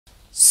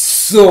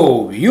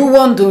So, you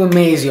want to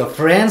amaze your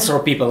friends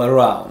or people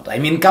around, I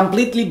mean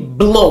completely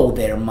blow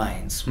their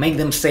minds, make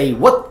them say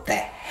what the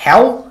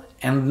hell,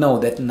 and know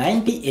that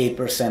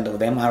 98% of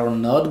them are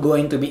not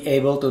going to be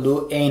able to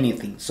do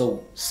anything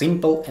so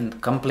simple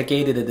and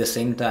complicated at the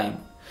same time.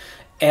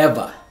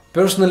 Ever.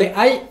 Personally,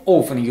 I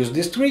often use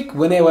this trick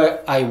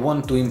whenever I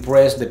want to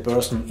impress the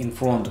person in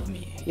front of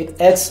me.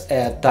 It adds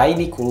a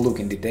tiny cool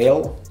looking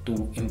detail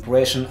to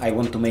impression I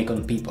want to make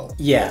on people.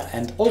 Yeah,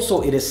 and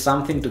also it is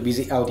something to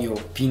busy out your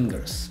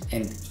fingers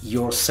and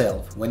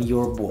yourself when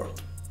you're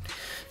bored.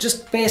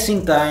 Just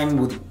passing time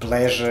with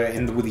pleasure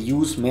and with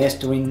use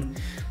mastering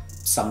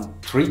some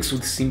tricks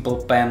with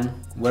simple pen,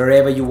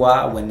 wherever you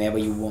are, whenever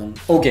you want.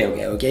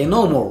 Okay,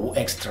 no more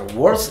extra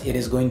words, it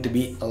is going to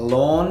be a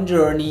long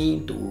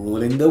journey to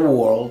ruling the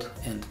world,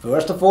 and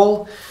first of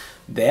all,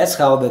 that's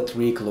how the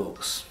trick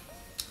looks.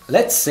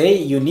 Let's say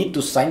you need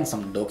to sign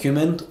some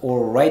document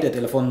or write a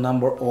telephone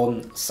number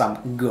on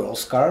some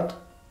girl's card.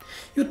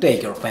 You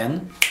take your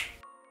pen.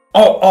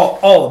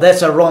 Oh,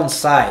 that's a wrong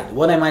side.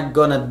 What am I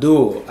gonna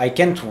do? I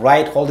can't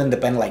write holding the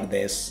pen like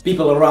this.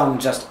 People around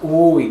just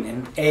oohing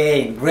and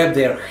ahhing, grab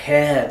their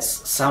heads.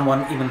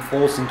 Someone even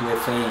falls into a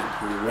faint.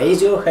 You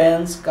raise your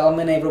hands,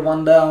 calming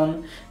everyone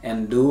down,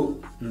 and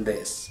do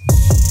this.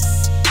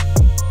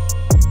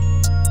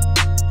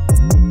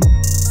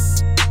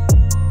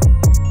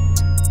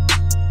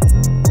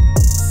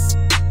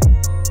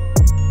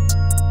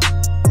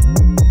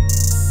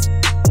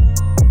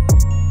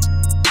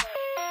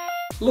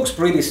 Looks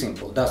pretty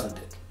simple, doesn't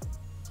it?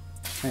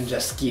 I'm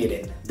just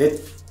kidding. That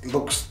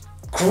looks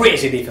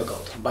crazy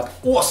difficult, but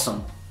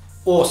awesome!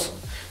 Awesome!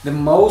 The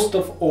most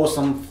of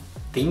awesome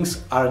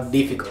things are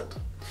difficult.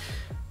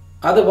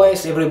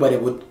 Otherwise everybody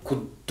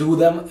could do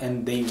them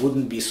and they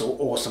wouldn't be so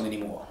awesome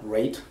anymore,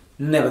 right?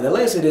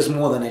 Nevertheless, it is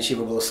more than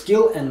achievable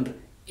skill and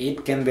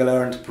it can be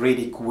learned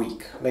pretty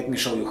quick. Let me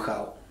show you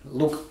how.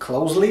 Look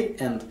closely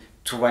and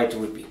try to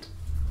repeat.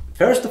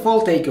 First of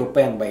all, take your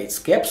pen by its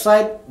cap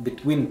side,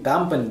 between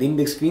thumb and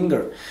index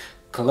finger,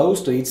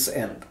 close to its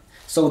end.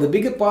 So the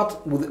bigger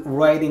part with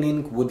writing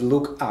ink would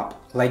look up,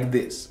 like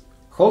this.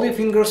 Hold your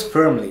fingers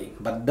firmly,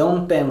 but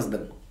don't tense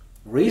them.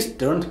 Wrist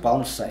turned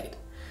palm side.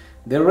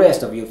 The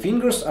rest of your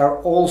fingers are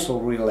also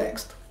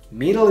relaxed.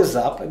 Middle is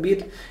up a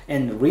bit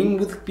and ring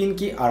with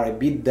pinky are a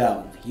bit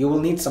down. You will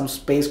need some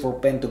space for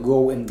pen to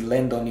go and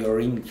land on your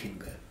ring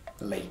finger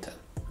later.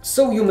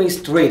 So you may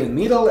straighten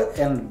middle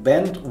and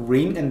bend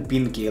ring and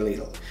pinky a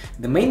little.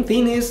 The main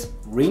thing is,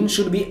 ring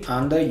should be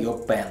under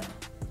your pen.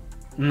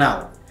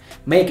 Now,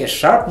 make a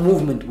sharp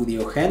movement with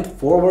your hand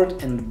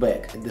forward and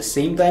back, at the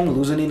same time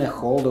loosening a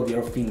hold of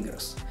your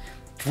fingers.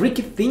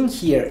 Tricky thing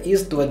here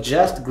is to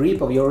adjust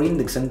grip of your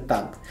index and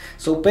thumb,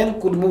 so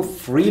pen could move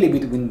freely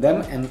between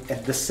them and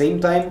at the same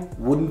time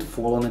wouldn't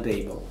fall on a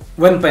table.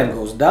 When pen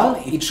goes down,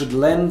 it should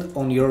land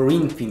on your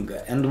ring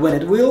finger, and when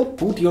it will,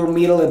 put your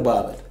middle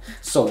above it.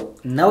 So,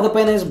 now the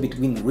pen is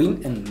between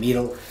ring and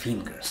middle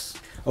fingers.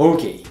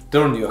 Okay,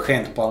 turn your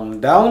hand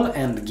palm down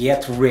and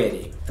get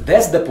ready.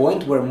 That's the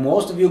point where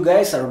most of you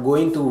guys are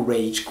going to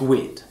rage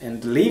quit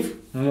and leave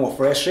more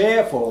fresh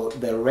air for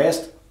the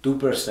rest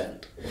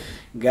 2%.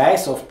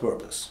 Guys of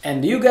purpose.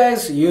 And you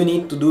guys, you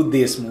need to do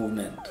this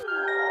movement.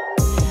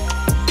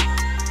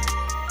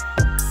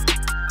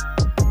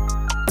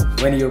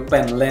 When your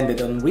pen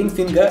landed on ring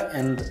finger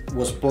and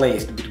was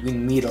placed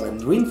between middle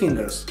and ring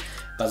fingers,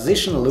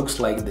 position looks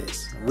like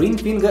this. Ring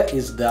finger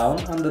is down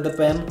under the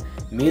pen,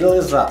 middle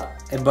is up,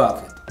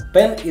 above it.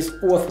 Pen is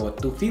ortho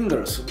to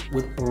fingers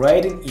with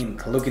writing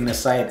ink looking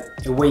aside,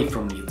 away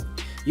from you.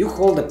 You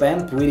hold the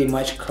pen pretty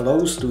much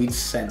close to its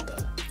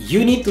center.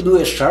 You need to do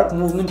a sharp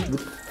movement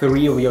with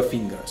 3 of your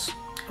fingers.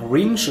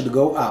 Ring should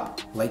go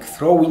up, like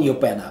throwing your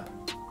pen up,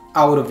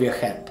 out of your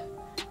hand.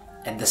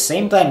 At the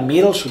same time,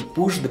 middle should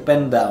push the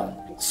pen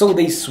down, so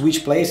they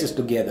switch places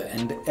together,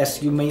 and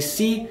as you may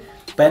see,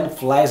 pen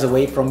flies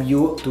away from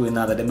you to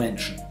another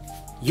dimension.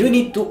 You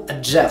need to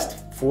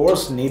adjust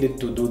force needed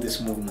to do this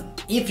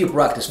movement. If you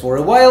practice for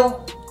a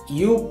while,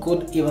 you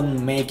could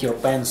even make your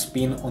pen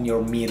spin on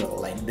your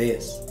middle like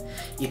this.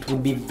 It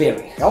would be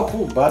very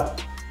helpful,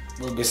 but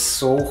will be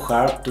so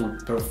hard to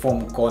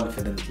perform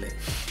confidently.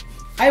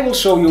 I will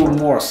show you a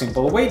more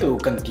simple way to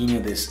continue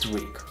this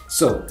trick.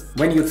 So,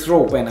 when you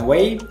throw pen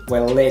away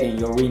while letting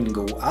your ring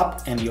go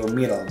up and your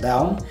middle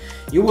down,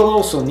 you will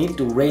also need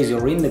to raise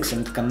your index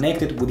and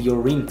connect it with your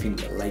ring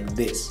finger like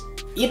this.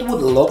 It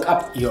would lock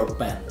up your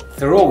pen.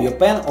 Throw your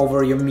pen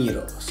over your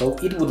middle, so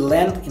it would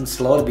land in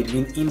slot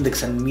between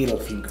index and middle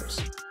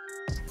fingers.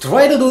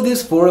 Try to do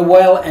this for a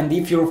while, and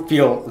if you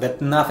feel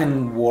that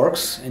nothing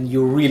works and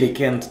you really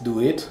can't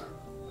do it,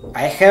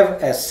 I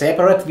have a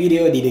separate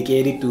video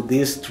dedicated to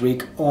this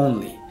trick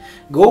only.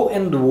 Go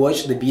and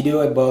watch the video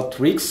about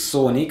tricks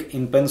Sonic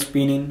in pen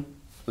spinning,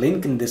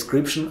 link in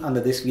description under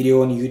this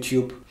video on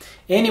YouTube.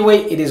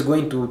 Anyway, it is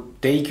going to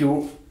take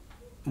you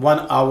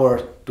 1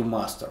 hour to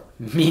master,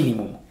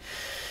 minimum.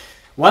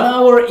 1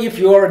 hour if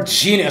you're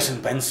genius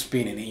in pen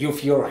spinning,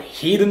 if you're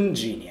hidden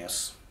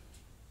genius.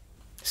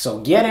 So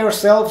get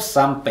yourself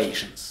some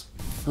patience.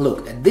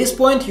 Look, at this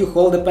point you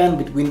hold the pen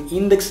between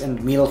index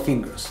and middle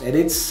fingers at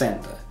its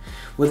center,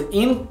 with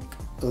ink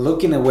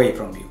looking away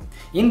from you.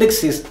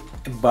 Index is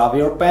above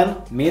your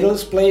pen, middle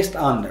is placed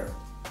under,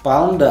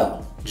 palm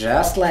down,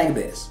 just like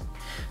this.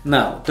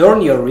 Now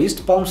turn your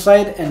wrist palm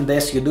side, and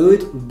as you do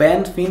it,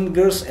 bend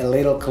fingers a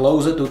little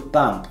closer to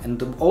thumb,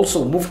 and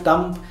also move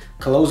thumb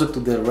closer to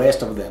the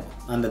rest of them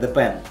under the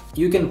pen.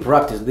 You can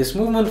practice this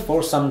movement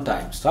for some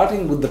time,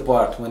 starting with the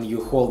part when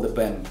you hold the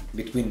pen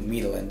between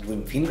middle and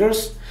ring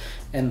fingers,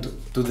 and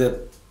to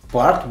the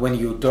part when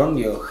you turn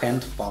your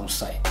hand palm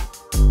side.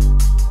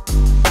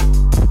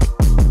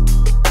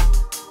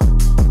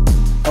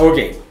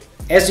 Okay,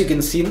 as you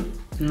can see,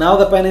 now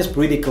the pen is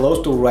pretty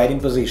close to writing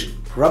position.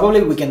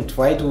 Probably we can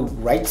try to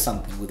write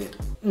something with it.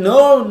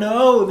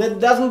 No, that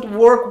doesn't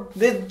work.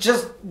 That's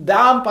just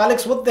dumb,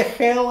 Alex. What the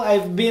hell?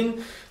 I've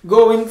been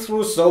going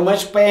through so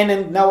much pain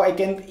and now I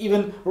can't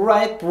even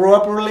write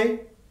properly.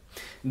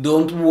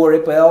 Don't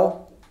worry,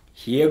 pal.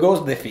 Here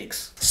goes the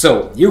fix.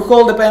 So, you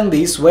hold the pen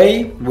this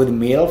way with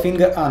middle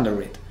finger under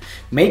it.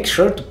 Make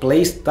sure to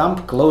place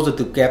thumb closer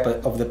to cap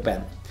of the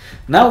pen.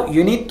 Now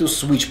you need to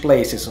switch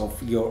places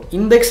of your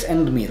index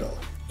and middle.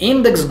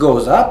 Index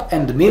goes up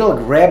and middle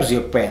grabs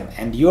your pen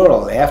and you're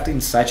left in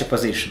such a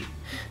position.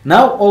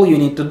 Now all you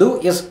need to do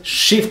is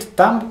shift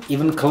thumb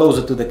even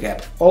closer to the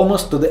cap,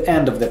 almost to the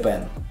end of the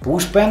pen.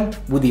 Push pen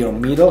with your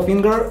middle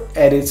finger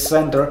at its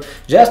center,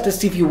 just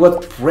as if you were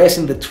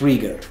pressing the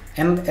trigger,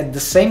 and at the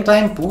same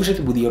time push it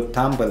with your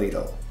thumb a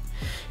little.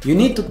 You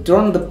need to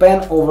turn the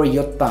pen over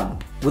your thumb.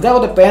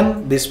 Without a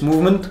pen, this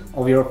movement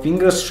of your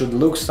fingers should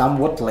look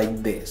somewhat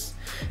like this.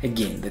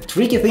 Again, the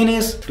tricky thing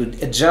is to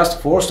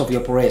adjust force of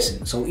your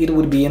pressing, so it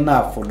would be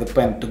enough for the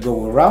pen to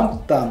go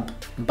around thumb,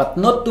 but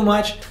not too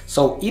much,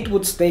 so it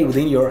would stay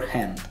within your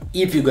hand.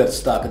 If you got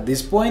stuck at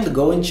this point,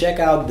 go and check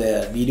out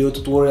the video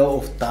tutorial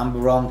of thumb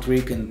around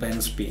trick and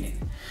pen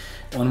spinning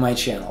on my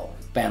channel,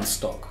 Pen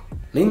Stock.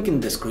 Link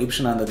in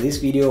description under this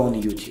video on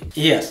YouTube.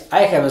 Yes,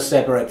 I have a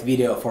separate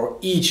video for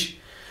each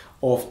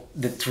of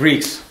the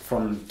tricks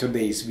from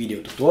today's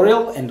video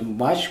tutorial and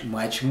much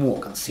more.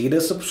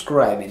 Consider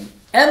subscribing.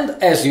 And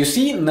as you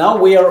see, now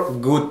we are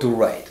good to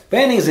write.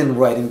 Pen is in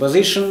writing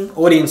position,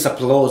 audience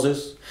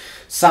applauses,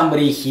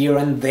 somebody here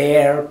and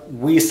there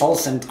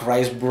whistles and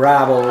cries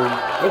bravo.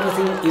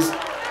 Everything is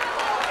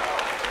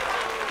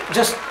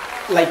just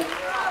like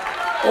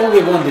all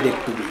we wanted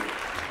it to be.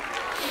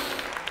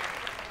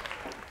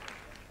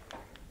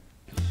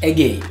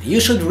 Again,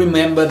 you should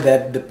remember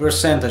that the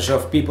percentage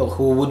of people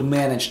who would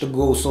manage to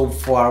go so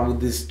far with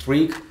this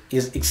trick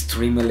is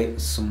extremely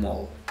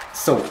small.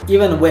 So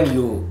even when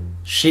you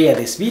share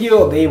this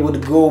video, they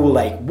would go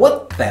like,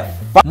 what the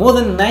fuck? More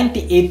than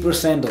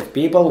 98% of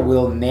people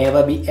will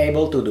never be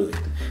able to do it.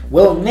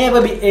 Will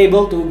never be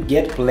able to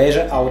get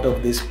pleasure out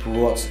of this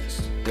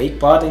process. Take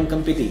part in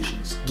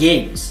competitions,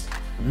 games.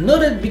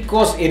 Not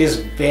because it is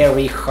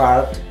very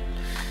hard.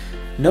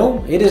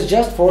 No, it is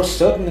just for a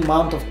certain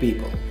amount of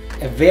people.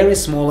 A very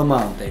small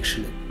amount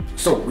actually.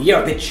 So we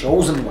are the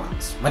chosen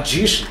ones,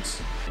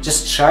 magicians.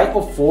 Just shy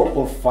of 400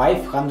 or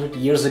 500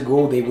 years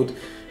ago they would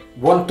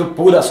want to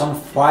put us on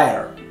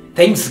fire.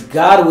 Thanks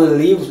God we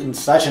live in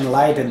such an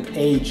enlightened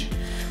age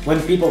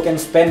when people can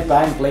spend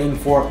time playing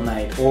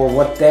Fortnite or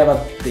whatever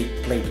they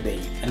play today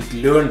and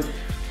learn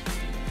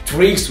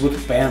tricks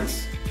with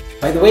pens.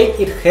 By the way,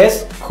 it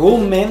has cool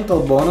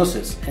mental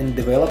bonuses and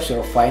develops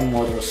your fine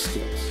motor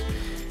skills,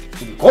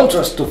 in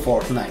contrast to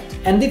Fortnite.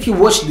 And if you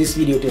watched this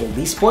video till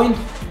this point,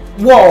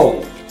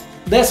 whoa,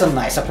 that's a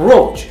nice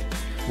approach.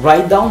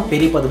 Write down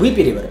перепад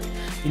выперевод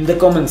in the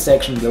comment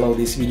section below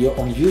this video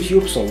on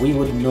YouTube, so we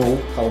would know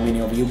how many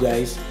of you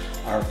guys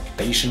are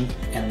patient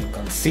and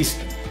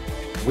consistent.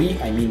 We,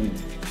 I mean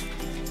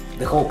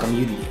the whole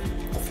community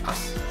of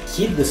us.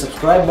 Hit the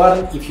subscribe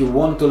button if you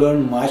want to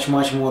learn much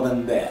more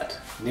than that.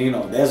 You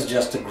know, that's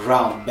just a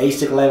ground,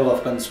 basic level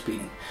of pen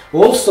spinning.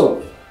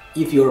 Also,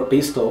 if you're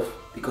pissed off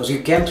because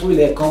you can't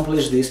really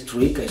accomplish this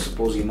trick, I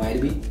suppose you might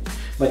be,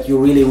 but you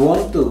really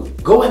want to,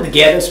 go and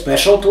get a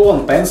special tool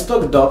on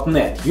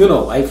shorturl.at. You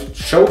know, I've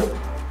showed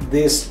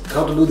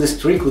how to do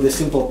this trick with a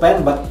simple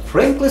pen, but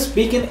frankly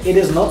speaking, it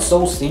is not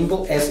so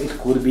simple as it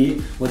could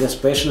be with a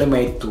specially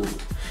made tool.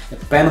 A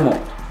pen mold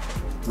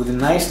with a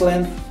nice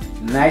length,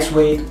 nice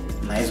weight,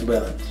 nice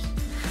balance.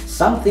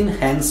 Something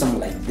handsome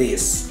like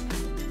this.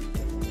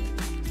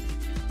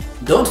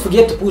 Don't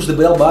forget to push the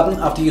bell button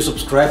after you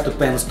subscribe to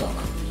Pen Stock.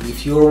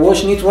 If you're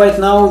watching it right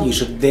now, you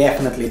should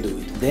definitely do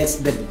it. That's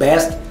the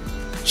best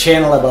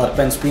channel about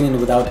pen spinning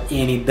without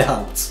any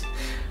doubts.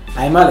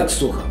 I'm Alex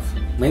Sukhov.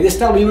 May the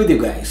style be with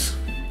you guys.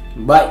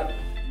 Bye!